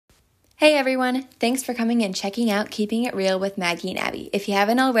Hey everyone, thanks for coming and checking out Keeping It Real with Maggie and Abby. If you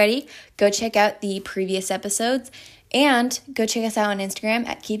haven't already, go check out the previous episodes and go check us out on Instagram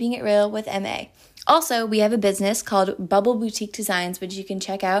at Keeping It Real with MA. Also, we have a business called Bubble Boutique Designs, which you can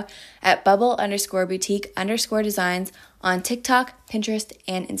check out at bubble_boutique_designs on TikTok, Pinterest,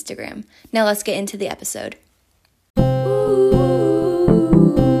 and Instagram. Now let's get into the episode.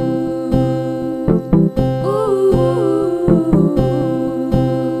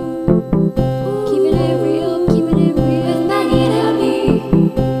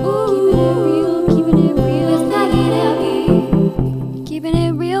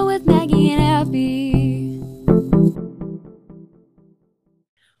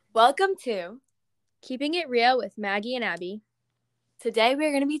 Welcome to Keeping It Real with Maggie and Abby. Today we're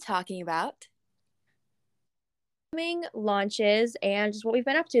going to be talking about launches and just what we've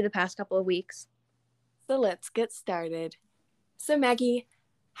been up to the past couple of weeks. So let's get started. So Maggie,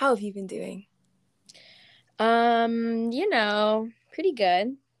 how have you been doing? Pretty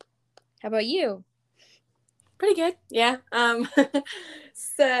good. How about you? Pretty good, yeah.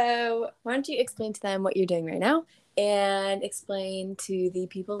 So why don't you explain to them what you're doing right now and explain to the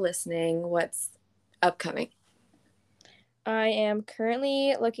people listening what's upcoming. I am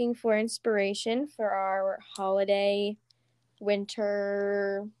currently looking for inspiration for our holiday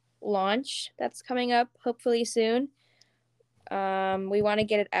winter launch that's coming up hopefully soon. We want to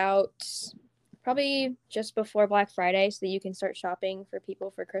get it out probably just before Black Friday so that you can start shopping for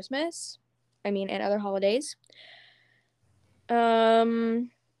people for Christmas. And other holidays.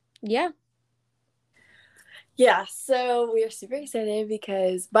 Yeah, so we are super excited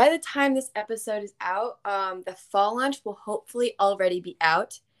because by the time this episode is out, the fall launch will hopefully already be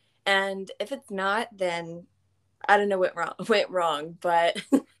out. And if it's not, then I don't know what went wrong. But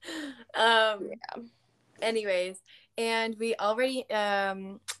anyways, and we already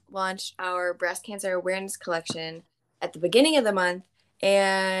launched our breast cancer awareness collection at the beginning of the month.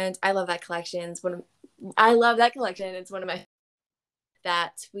 And I love that collection. It's one of my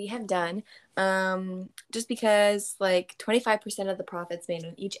that we have done, just because like 25% of the profits made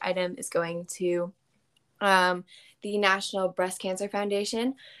on each item is going to the National Breast Cancer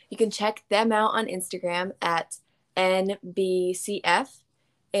Foundation. You can check them out on Instagram at NBCF.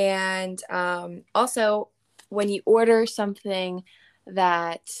 And also, when you order something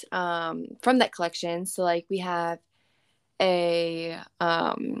that from that collection, so like we have a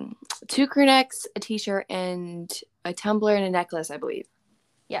 2 crew necks, a t-shirt, and a tumbler and a necklace, I believe.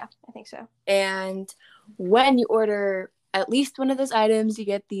 Yeah, I think so. And when you order at least one of those items, you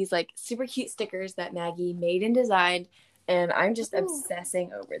get these like super cute stickers that Maggie made and designed, and I'm just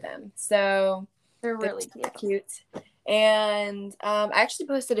obsessing over them. So they're really cute. And I actually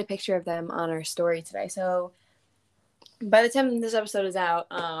posted a picture of them on our story today. So by the time this episode is out,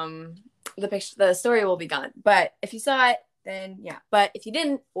 the story will be gone. But if you saw it, then yeah. But if you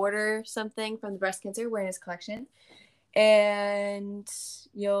didn't, order something from the breast cancer awareness collection and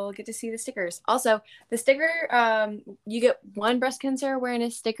you'll get to see the stickers. Also, the sticker, you get one breast cancer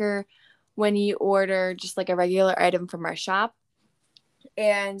awareness sticker when you order just like a regular item from our shop.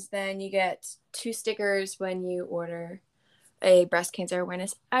 And then you get 2 stickers when you order a breast cancer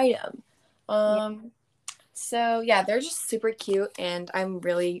awareness item. So yeah, they're just super cute and I'm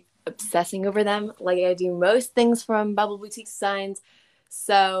really obsessing over them like I do most things from Bubble Boutique Designs.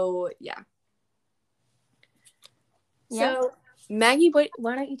 So yeah. So Maggie,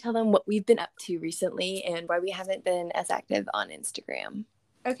 why don't you tell them what we've been up to recently and why we haven't been as active on Instagram?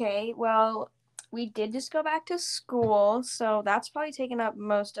 Okay, well, we did just go back to school, so that's probably taken up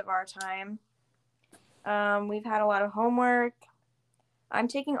most of our time. We've had a lot of homework. I'm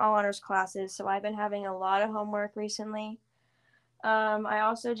taking all honors classes, so I've been having a lot of homework recently. I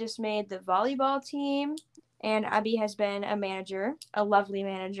also just made the volleyball team, and Abby has been a manager, a lovely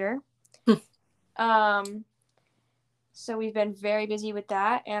manager. So we've been very busy with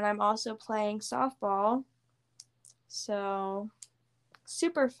that, and I'm also playing softball. So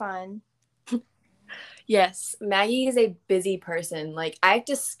super fun. Yes, Maggie is a busy person. Like I have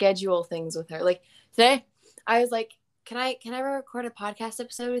to schedule things with her. Like today, I was like, "Can I record a podcast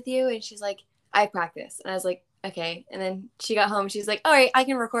episode with you?" And she's like, "I practice." And I was like, "Okay." And then she got home. She's like, "All right, I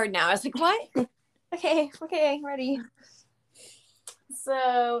can record now." I was like, "What?" Okay, ready.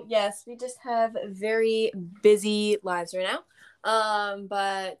 So yes, we just have very busy lives right now.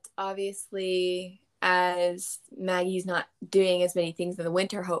 But obviously, as Maggie's not doing as many things in the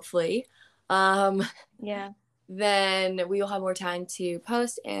winter, hopefully, then we will have more time to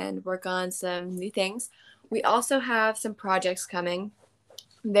post and work on some new things. We also have some projects coming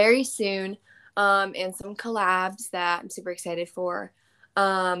very soon, and some collabs that I'm super excited for.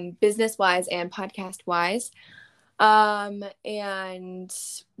 business wise and podcast wise. And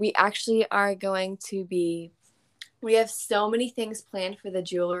we actually are going to be, we have so many things planned for the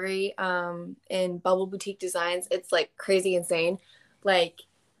jewelry in Bubble Boutique Designs. It's like crazy insane. Like,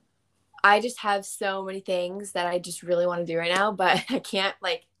 I just have so many things that I just really want to do right now, but I can't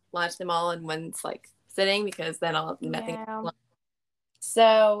like launch them all in one like sitting because then I'll have nothing. Yeah.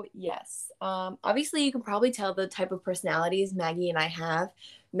 So yes, obviously you can probably tell the type of personalities Maggie and I have.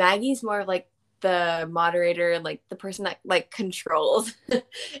 Maggie's more like the moderator, like the person that like controls,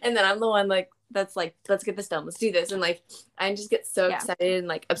 and then I'm the one like that's like, let's get this done, let's do this, and like I just get so excited and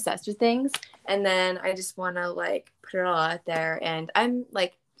like obsessed with things, and then I just want to like put it all out there, and I'm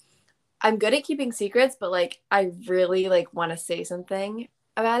good at keeping secrets, but like I really like want to say something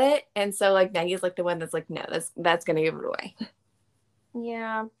about it, and so like Maggie's like the one that's like, no, that's gonna give it away.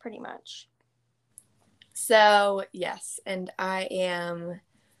 Yeah, pretty much. So yes, and I am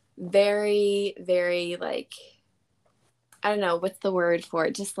very, very like, I don't know what's the word for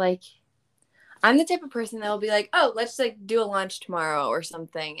it. Just like, I'm the type of person that will be like, oh, let's like do a launch tomorrow or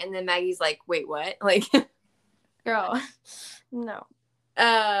something, and then Maggie's like, wait, what? Like, Girl, no.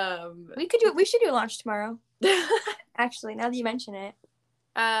 um, We should do a launch tomorrow. Actually, now that you mention it.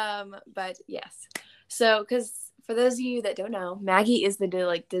 but yes. So, because for those of you that don't know, Maggie is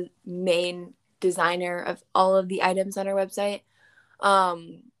the main designer of all of the items on our website,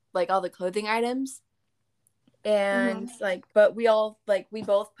 like all the clothing items, and like, but we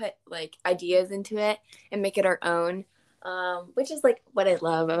both put like ideas into it and make it our own, which is like what I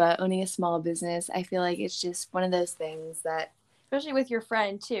love about owning a small business. I feel like it's just one of those things that, especially with your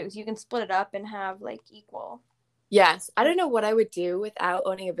friend too, so you can split it up and have like equal. yes, I don't know what I would do without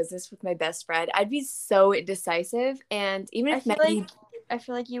owning a business with my best friend. I'd be so indecisive, and even if I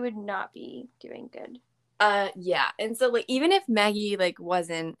feel like you would not be doing good. Yeah, and so like even if Maggie like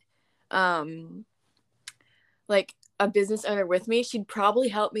wasn't like a business owner with me, she'd probably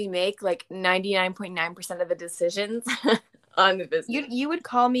help me make like 99.9% of the decisions on the business. You would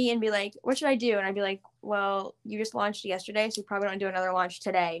call me and be like, what should I do? And I'd be like, well, you just launched yesterday, so you probably don't do another launch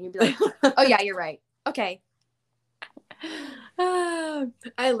today. And you'd be like, oh yeah, you're right. Okay. I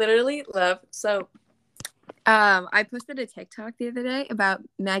literally love, so I posted a TikTok the other day about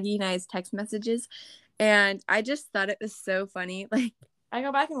Maggie and I's text messages, and I just thought it was so funny. Like, I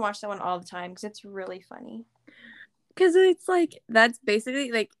go back and watch that one all the time because it's really funny. Because it's like, that's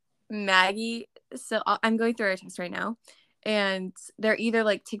basically like Maggie. So I'm going through our text right now, and they're either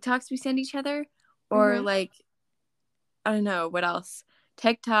like TikToks we send each other, or like, I don't know what else,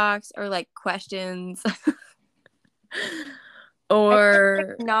 TikToks or like questions.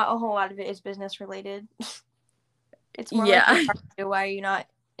 Or like not a whole lot of it is business related. It's more like, why are you not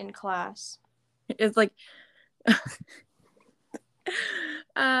in class? It's like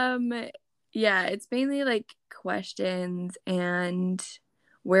yeah, it's mainly like questions and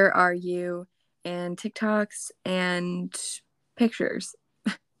where are you and TikToks and pictures.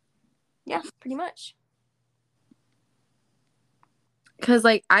 Yeah, pretty much. Because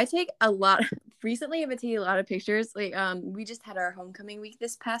like I take a lot recently, I've been taking a lot of pictures. Like we just had our homecoming week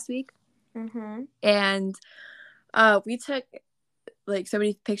this past week, and we took like so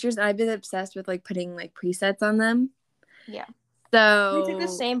many pictures, and I've been obsessed with like putting like presets on them. Yeah. So we took the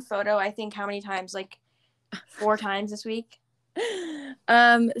same photo, I think, how many times? Like 4 times this week. So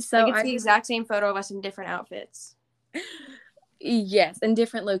like it's the exact same photo of us in different outfits. Yes, in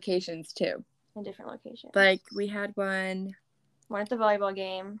different locations too. In different locations. Like we had one at the volleyball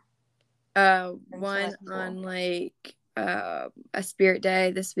game. One on like a Spirit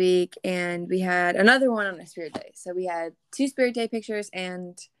Day this week, and we had another one on a Spirit Day. So we had 2 Spirit Day pictures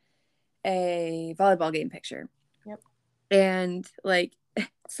and a volleyball game picture. Yep. And like,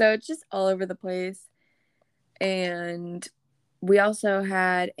 so it's just all over the place. And we also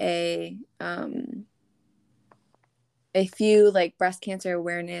had a few like breast cancer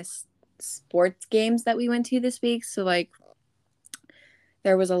awareness sports games that we went to this week. So like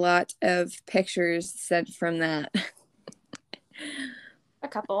there was a lot of pictures sent from that. A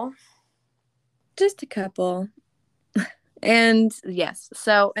couple. Just a couple. And yes,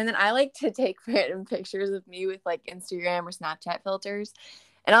 so, and then I like to take random pictures of me with like Instagram or Snapchat filters,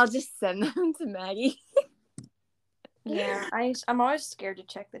 and I'll just send them to Maggie. Yeah, I'm always scared to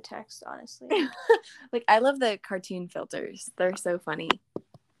check the text, honestly. Like, I love the cartoon filters. They're so funny.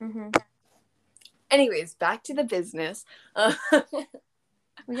 Anyways, back to the business.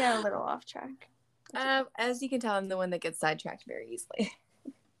 We got a little off track. As you can tell, I'm the one that gets sidetracked very easily.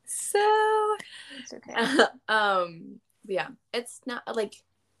 So, it's okay. Yeah, it's not like,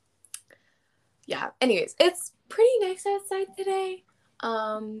 yeah. Anyways, it's pretty nice outside today.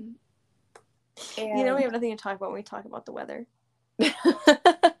 And You know, we have nothing to talk about when we talk about the weather.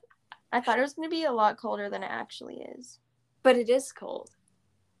 I thought it was going to be a lot colder than it actually is. But it is cold.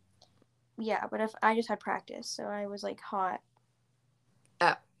 Yeah, but if I just had practice, so I was like hot.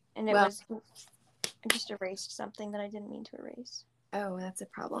 Oh. And it was, I just erased something that I didn't mean to erase. Oh, that's a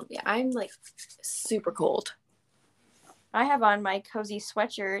problem. Yeah, I'm like super cold. I have on my cozy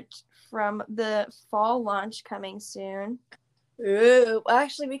sweatshirt from the fall launch coming soon. Ooh, well,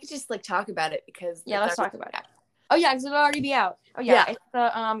 actually, we could just like talk about it because let's talk about it. Oh yeah, because it'll already be out. Oh yeah, it's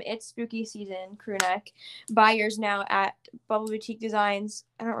the it's spooky season crew neck. Buy yours now at Bubble Boutique Designs.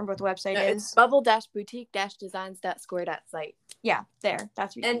 I don't remember what the website is. It's bubble-boutique-designs.square.site. Yeah, there.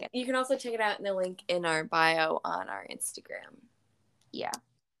 That's where you can you can also check it out in the link in our bio on our Instagram. Yeah.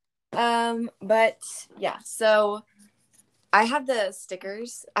 But yeah, so I have the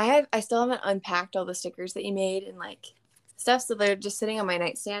stickers. I still haven't unpacked all the stickers that you made and like stuff, so they're just sitting on my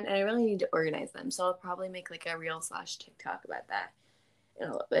nightstand, and I really need to organize them. So I'll probably make like a reel/TikTok about that in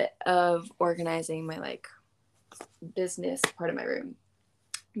a little bit of organizing my like business part of my room,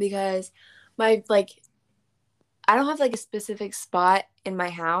 because my like I don't have like a specific spot in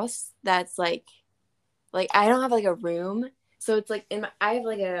my house that's like I don't have like a room, so it's like I have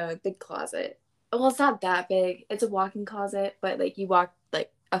like a big closet. Well, it's not that big. It's a walk-in closet, but like you walk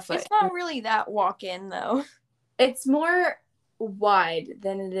like a foot. It's not really that walk-in though. It's more wide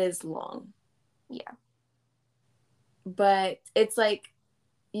than it is long. Yeah. But it's like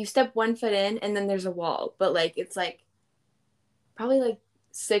you step 1 foot in and then there's a wall. But like it's like probably like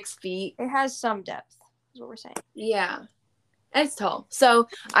 6 feet. It has some depth, is what we're saying. Yeah. And it's tall. So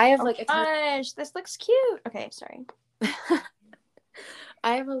I have like a gosh, this looks cute. Okay, sorry.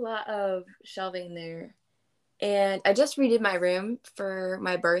 I have a lot of shelving there. And I just redid my room for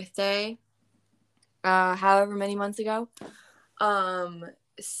my birthday, however many months ago.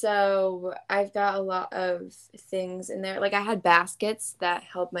 So I've got a lot of things in there. Like I had baskets that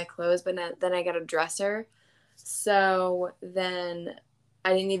held my clothes, but then I got a dresser. So then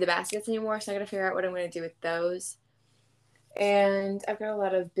I didn't need the baskets anymore. So I got to figure out what I'm going to do with those. And I've got a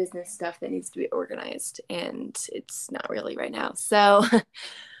lot of business stuff that needs to be organized, and it's not really right now. So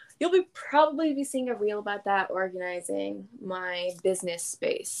you'll probably be seeing a reel about that, organizing my business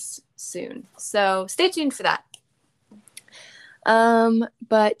space soon. So stay tuned for that.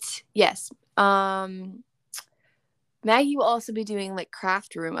 But yes, Maggie will also be doing like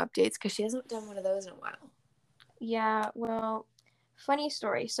craft room updates because she hasn't done one of those in a while. Yeah, well, funny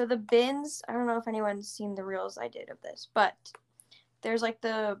story. So the bins, I don't know if anyone's seen the reels I did of this, but there's like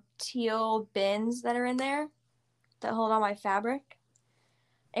the teal bins that are in there that hold all my fabric.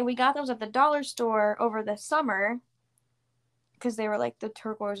 And we got those at the dollar store over the summer because they were like the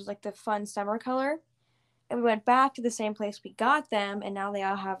turquoise was like the fun summer color. And we went back to the same place we got them, and now they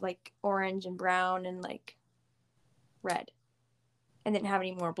all have like orange and brown and like red. And didn't have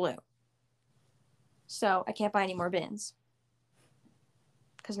any more blue. So I can't buy any more bins.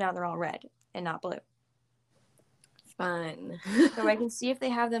 Because now they're all red and not blue. Fun. So I can see if they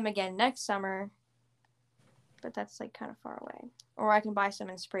have them again next summer. But that's like kind of far away. Or I can buy some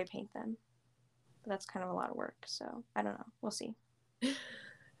and spray paint them. But that's kind of a lot of work. So I don't know. We'll see.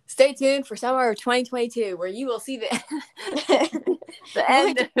 Stay tuned for summer of 2022 where you will see the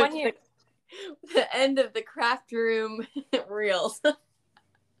end of 1 year. The end of the craft room reels.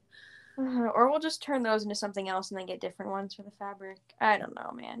 Or we'll just turn those into something else and then get different ones for the fabric. I don't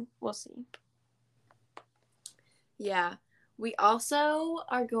know, man. We'll see. Yeah. We also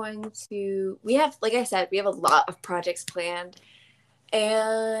are going to, we have, like I said, we have a lot of projects planned.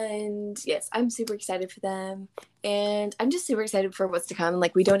 And yes, I'm super excited for them. And I'm just super excited for what's to come.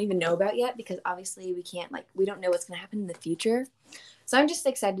 Like, we don't even know about yet because obviously we can't, like, we don't know what's going to happen in the future. So I'm just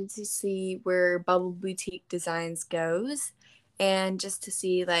excited to see where Bubble Boutique Designs goes and just to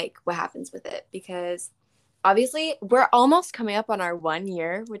see, like, what happens with it. Because obviously we're almost coming up on our 1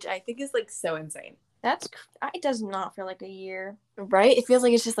 year, which I think is, like, so insane. It does not feel like a year. Right? It feels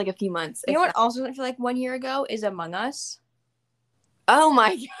like it's just, like, a few months. You know what also doesn't feel like 1 year ago is Among Us. Oh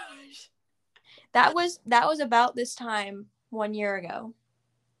my gosh. That was about this time 1 year ago.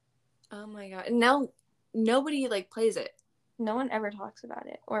 Oh my god. And now nobody like plays it. No one ever talks about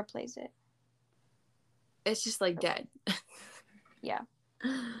it or plays it. It's just like dead. Yeah.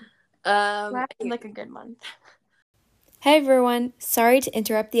 Like a good month. Hey everyone, sorry to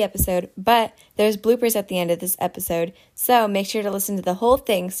interrupt the episode, but there's bloopers at the end of this episode, so make sure to listen to the whole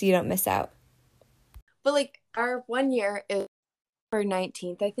thing so you don't miss out. But like our 1 year is for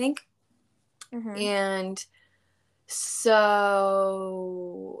 19th, I think. Mm-hmm. And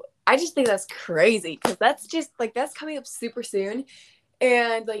so I just think that's crazy because that's just like that's coming up super soon.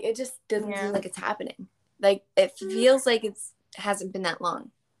 And like it just doesn't seem like it's happening. Like it feels like it hasn't been that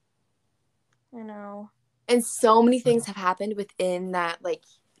long. I know. And so many things have happened within that like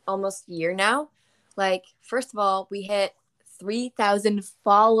almost year now. Like first of all, we hit 3,000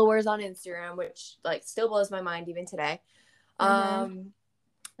 followers on Instagram, which like still blows my mind even today.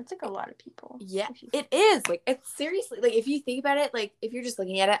 It's like a lot of people. Yeah, it is. Like it's seriously like if you think about it, like if you're just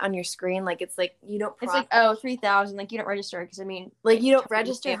looking at it on your screen, like it's like you don't. It's like, oh, 3,000. Like you don't register because I mean, like you don't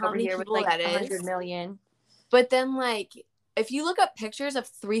register how many people like that is. 100 million. But then like if you look up pictures of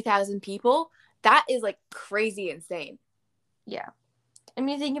 3,000 people, that is like crazy insane. Yeah, I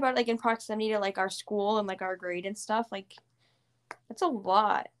mean, think about it, like in proximity to like our school and like our grade and stuff. Like, that's a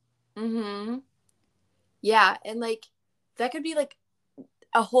lot. Yeah, and like that could be like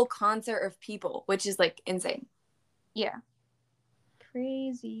a whole concert of people, which is like insane. Yeah.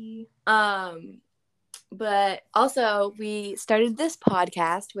 Crazy. But also we started this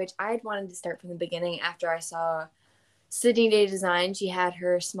podcast, which I had wanted to start from the beginning after I saw Sydney Day Design. She had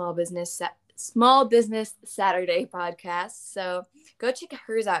her small business Saturday podcast. So go check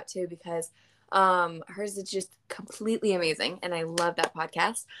hers out too, because hers is just completely amazing and I love that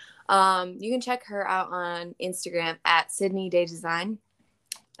podcast. You can check her out on Instagram at Sydney Day Design.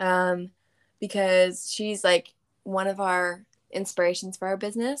 Because she's like one of our inspirations for our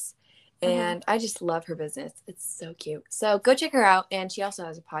business. And I just love her business. It's so cute. So go check her out. And she also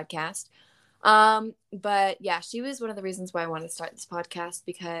has a podcast. But yeah, she was one of the reasons why I wanted to start this podcast,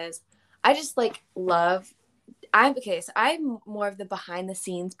 because I just like love, I'm more of the behind the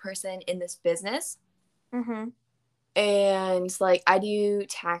scenes person in this business. And like I do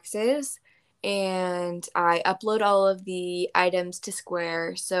taxes and I upload all of the items to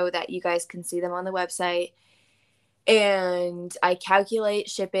Square so that you guys can see them on the website. And I calculate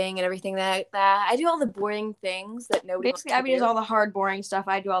shipping and everything like that. I do all the boring things that nobody basically Abby does all the hard boring stuff.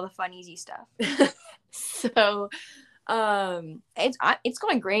 I do all the fun easy stuff. So it's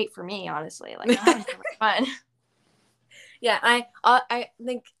going great for me, honestly. Like I'm having fun. Yeah, I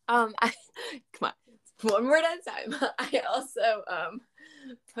think come on, one word at a time. I also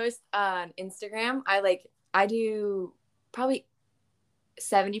post on Instagram. I do probably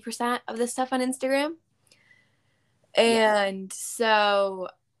 70% of the stuff on Instagram. And so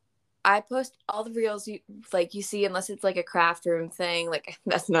I post all the reels you see, unless it's like a craft room thing. Like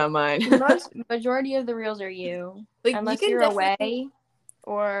that's not mine. Majority of the reels are you. Like unless you're away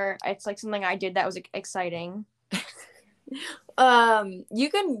or it's like something I did that was exciting. You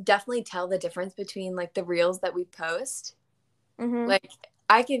can definitely tell the difference between like the reels that we post. Like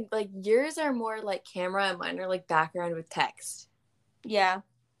I can like yours are more like camera and mine are like background with text. Yeah,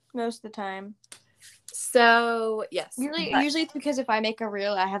 most of the time. So yes, usually it's because if I make a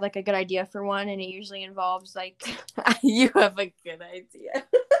reel, I have like a good idea for one, and it usually involves like you have a good idea.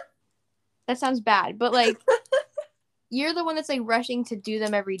 That sounds bad, but like you're the one that's like rushing to do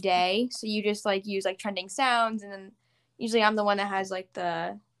them every day, so you just like use like trending sounds, and then usually I'm the one that has like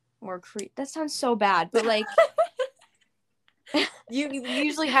the more that sounds so bad, but like you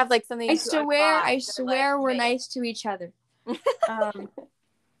usually have like something. I swear we're nice to each other.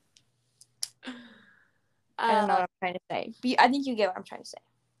 I don't know what I'm trying to say, but I think you get what I'm trying to say.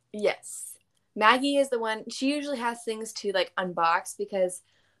 Yes, Maggie is the one. She usually has things to like unbox, because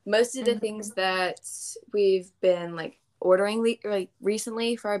most of the things that we've been like ordering like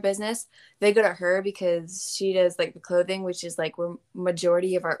recently for our business, they go to her, because she does like the clothing, which is like where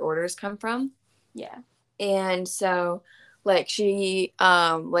majority of our orders come from. Yeah. And so like she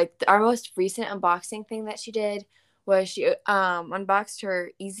like our most recent unboxing thing that she did was she unboxed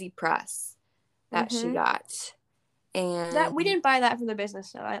her Easy Press that she got. And that we didn't buy that for the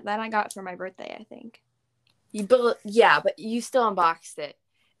business, though. That I got for my birthday, I think. But you still unboxed it.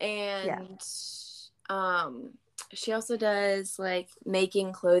 And she also does like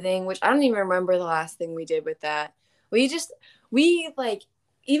making clothing, which I don't even remember the last thing we did with that. We like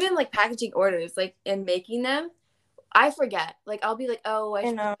even like packaging orders like and making them, I forget. Like I'll be like, oh,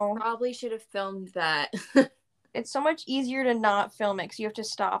 I probably should have filmed that. It's so much easier to not film it because you have to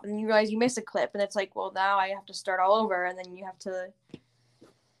stop and you realize you miss a clip, and it's like, well, now I have to start all over, and then you have to.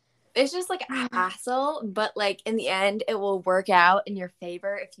 It's just like a hassle, but like in the end, it will work out in your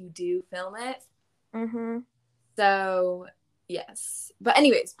favor if you do film it. So yes, but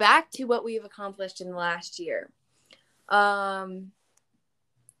anyways, back to what we've accomplished in the last year.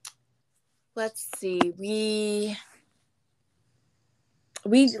 Let's see. We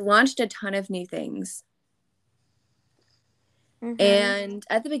launched a ton of new things. And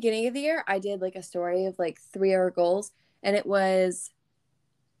at the beginning of the year, I did like a story of like 3 of our goals, and it was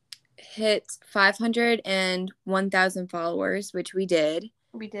hit 500 and 1,000 followers, which we did.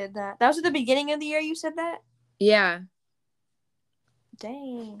 We did that. That was at the beginning of the year you said that? Yeah.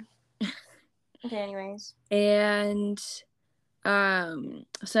 Dang. Okay, anyways. And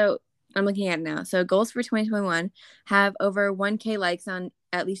so I'm looking at it now. So goals for 2021: have over 1K likes on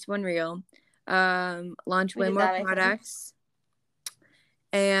at least one reel, launch way more products,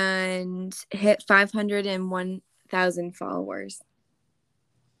 and hit 501,000 followers.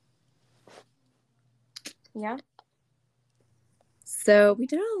 Yeah. So we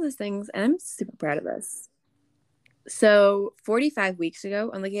did all those things, and I'm super proud of us. So 45 weeks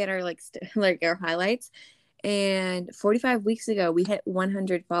ago, I'm looking at our like our highlights, and 45 weeks ago we hit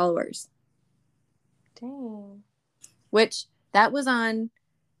 100 followers. Dang. Which that was a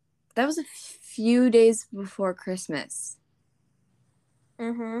few days before Christmas.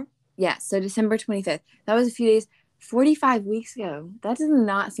 Mm-hmm. Yeah, so December 25th. That was a few days, 45 weeks ago. That does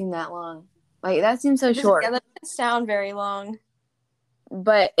not seem that long. Like, that seems so short. Yeah, that doesn't sound very long.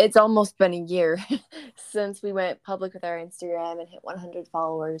 But it's almost been a year since we went public with our Instagram and hit 100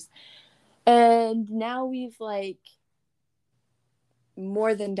 followers. And now we've, like,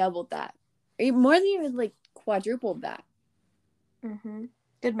 more than doubled that. More than even, like, quadrupled that. Mm-hmm.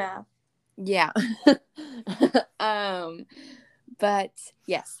 Good math. Yeah. But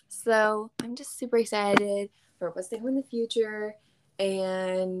yes, so I'm just super excited for what's to come in the future.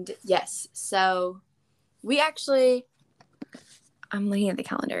 And yes, so I'm looking at the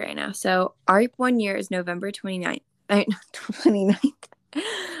calendar right now. So our 1 year is November 29th. 29th.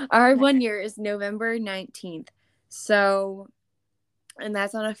 Our 1 year is November 19th. So, and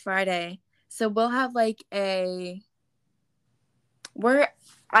that's on a Friday. So we'll have like I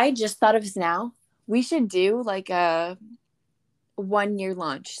just thought of this now. We should do like a 1 year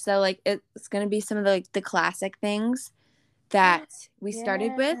launch. So like it's gonna be some of the classic things that we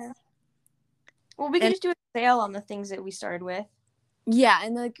started with. Well, we can just do a sale on the things that we started with. Yeah,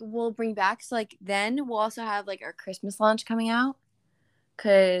 and like we'll bring back, so like then we'll also have like our Christmas launch coming out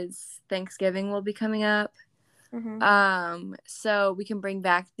because Thanksgiving will be coming up. Mm-hmm. So we can bring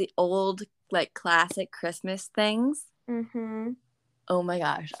back the old like classic Christmas things. Mm-hmm. Oh my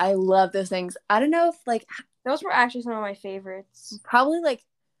gosh, I love those things. I don't know if like those were actually some of my favorites. Probably like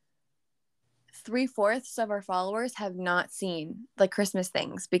 3/4 of our followers have not seen like Christmas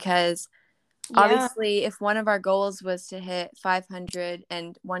things because obviously if one of our goals was to hit 500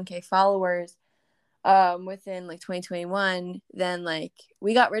 and 1K followers within like 2021, then like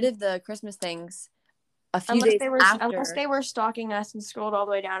we got rid of the Christmas things a few days after. Unless they were stalking us and scrolled all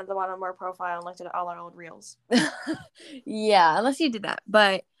the way down to the bottom of our profile and looked at all our old reels. Yeah, unless you did that.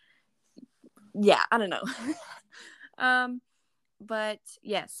 But yeah, I don't know. But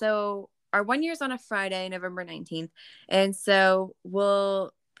yeah, so our 1 year is on a Friday, November 19th. And so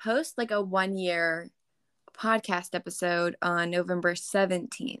we'll post like a 1 year podcast episode on November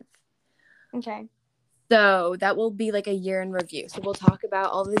 17th. Okay. So that will be like a year in review. So we'll talk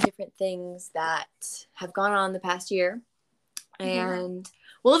about all the different things that have gone on the past year. And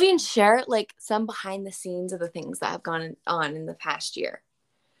we'll even share like some behind the scenes of the things that have gone on in the past year.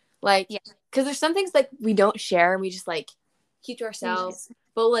 Like, because there's some things like we don't share and we just like keep to ourselves.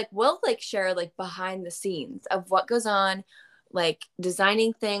 But like we'll like share like behind the scenes of what goes on, like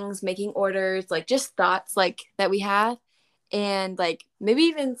designing things, making orders, like just thoughts like that we have. And like maybe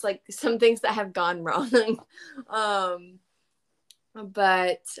even like some things that have gone wrong.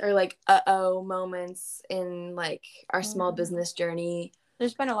 But or like moments in like our small business journey.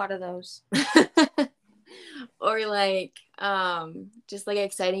 There's been a lot of those. Or like just like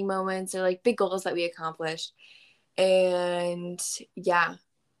exciting moments or like big goals that we accomplished. And yeah,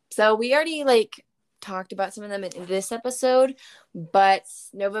 so we already like talked about some of them in this episode, but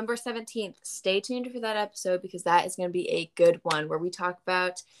November 17th, stay tuned for that episode because that is going to be a good one where we talk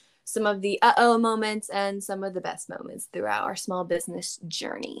about some of the moments and some of the best moments throughout our small business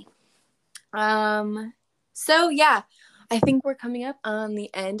journey. So yeah, I think we're coming up on the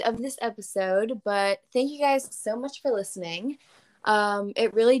end of this episode, but thank you guys so much for listening.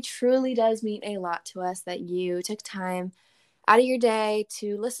 It really truly does mean a lot to us that you took time out of your day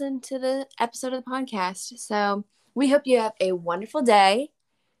to listen to the episode of the podcast. So we hope you have a wonderful day.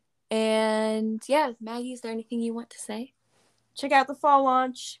 And yeah, Maggie, is there anything you want to say? Check out the fall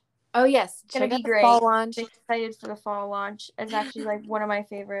launch. Oh yes, it's gonna be great. Fall launch. I'm excited for the fall launch. It's actually like one of my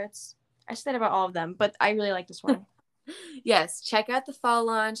favorites. I said about all of them, but I really like this one. Yes, check out the fall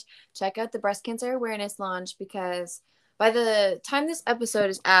launch. Check out the breast cancer awareness launch because by the time this episode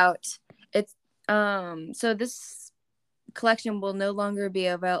is out, it's so this collection will no longer be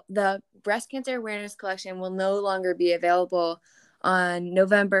available. The breast cancer awareness collection will no longer be available on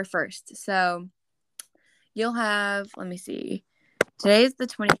November 1st. So you'll have, let me see, today is the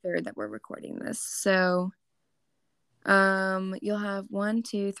 23rd that we're recording this. So you'll have 4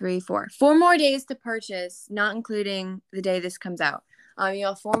 more days to purchase, not including the day this comes out.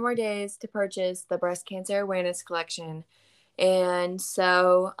 You'll have 4 more days to purchase the breast cancer awareness collection. And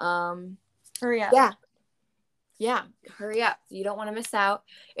so, hurry up. Yeah, hurry up. You don't want to miss out.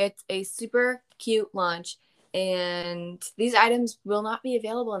 It's a super cute launch, and these items will not be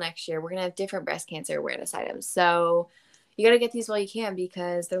available next year. We're going to have different breast cancer awareness items. So you got to get these while you can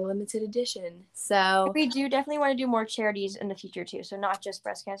because they're limited edition. So we do definitely want to do more charities in the future too. So not just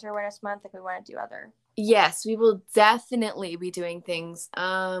Breast Cancer Awareness Month, like we want to do other. Yes, we will definitely be doing things.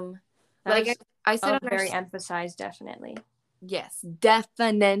 Like I said, very emphasized, definitely. Yes,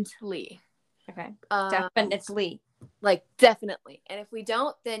 definitely. Okay. Definitely. Like definitely. And if we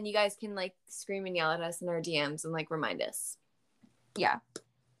don't, then you guys can like scream and yell at us in our DMs and like remind us. Yeah.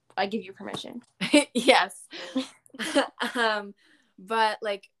 I give you permission. Yes. But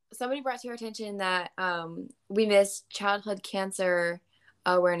like somebody brought to our attention that we missed Childhood Cancer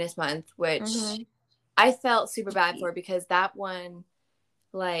Awareness Month, which I felt super bad for because that one,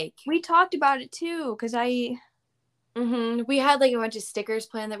 like, we talked about it too because we had like a bunch of stickers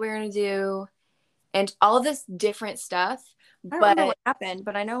planned that we were gonna do and all this different stuff. I don't know what happened,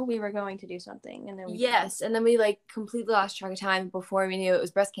 but I know we were going to do something, and then and then we like completely lost track of time before we knew it was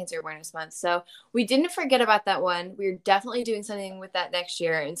Breast Cancer Awareness Month. So we didn't forget about that one. We're definitely doing something with that next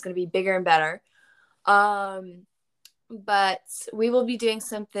year, and it's going to be bigger and better. But we will be doing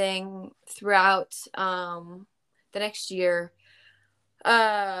something throughout the next year,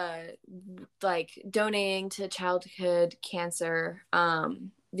 like donating to childhood cancer,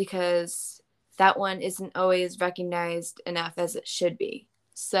 because that one isn't always recognized enough as it should be.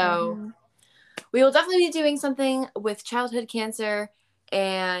 So we will definitely be doing something with childhood cancer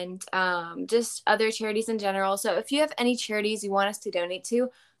and just other charities in general. So if you have any charities you want us to donate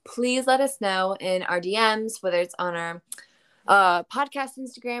to, please let us know in our DMs, whether it's on our podcast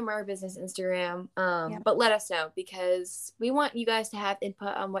Instagram or our business Instagram. But let us know because we want you guys to have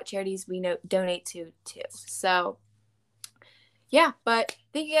input on what charities we donate to too. So yeah, but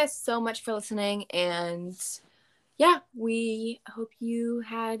thank you guys so much for listening, and yeah, we hope you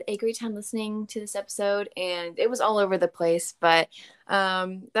had a great time listening to this episode, and it was all over the place, but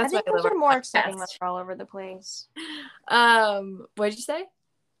that's I think those are more exciting when they're all over the place. What did you say?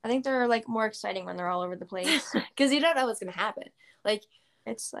 I think they're like more exciting when they're all over the place because you don't know what's gonna happen. Like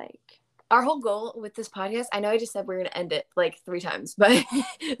it's like our whole goal with this podcast. I know I just said we're gonna end it like 3 times, but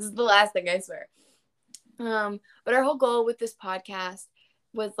this is the last thing, I swear. But our whole goal with this podcast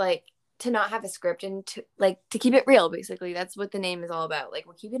was like to not have a script and to keep it real. Basically, that's what the name is all about. Like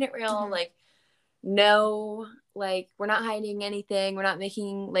we're keeping it real. Like no, like we're not hiding anything. We're not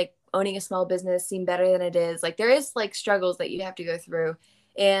making like owning a small business seem better than it is. Like there is like struggles that you have to go through,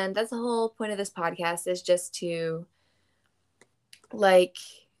 and that's the whole point of this podcast is just to like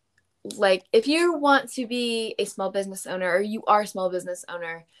if you want to be a small business owner or you are a small business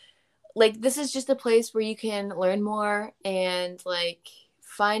owner, like this is just a place where you can learn more and like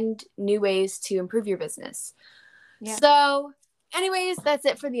find new ways to improve your business. Yeah. So anyways, that's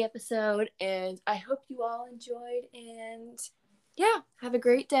it for the episode, and I hope you all enjoyed, and yeah, have a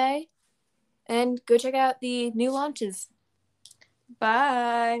great day and go check out the new launches.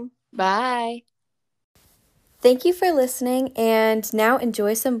 Bye. Thank you for listening, and now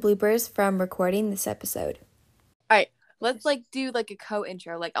enjoy some bloopers from recording this episode. All right. Let's like do like a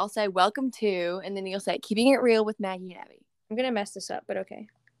co-intro. Like I'll say welcome to, and then you'll say keeping it real with Maggie and Abby. I'm gonna mess this up, but okay.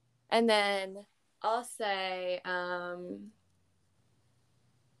 And then I'll say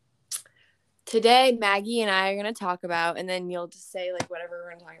today Maggie and I are gonna talk about, and then you'll just say like whatever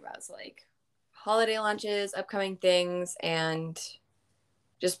we're gonna talk about. So like holiday launches, upcoming things, and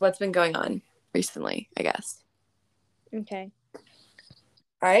just what's been going on recently, I guess. Okay.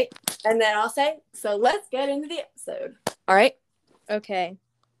 All right. And then I'll say, so let's get into the episode. All right. Okay.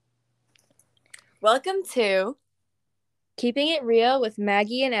 Welcome to Keeping It Real with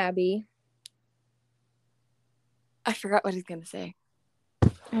Maggie and Abby. I forgot what he's going to say.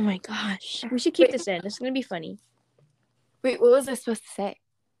 Oh my gosh. We should keep this in. This is going to be funny. Wait, what was I supposed to say?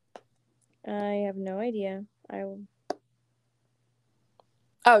 I have no idea.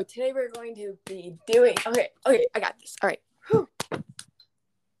 Oh, today we're going to be doing... Okay, I got this. All right.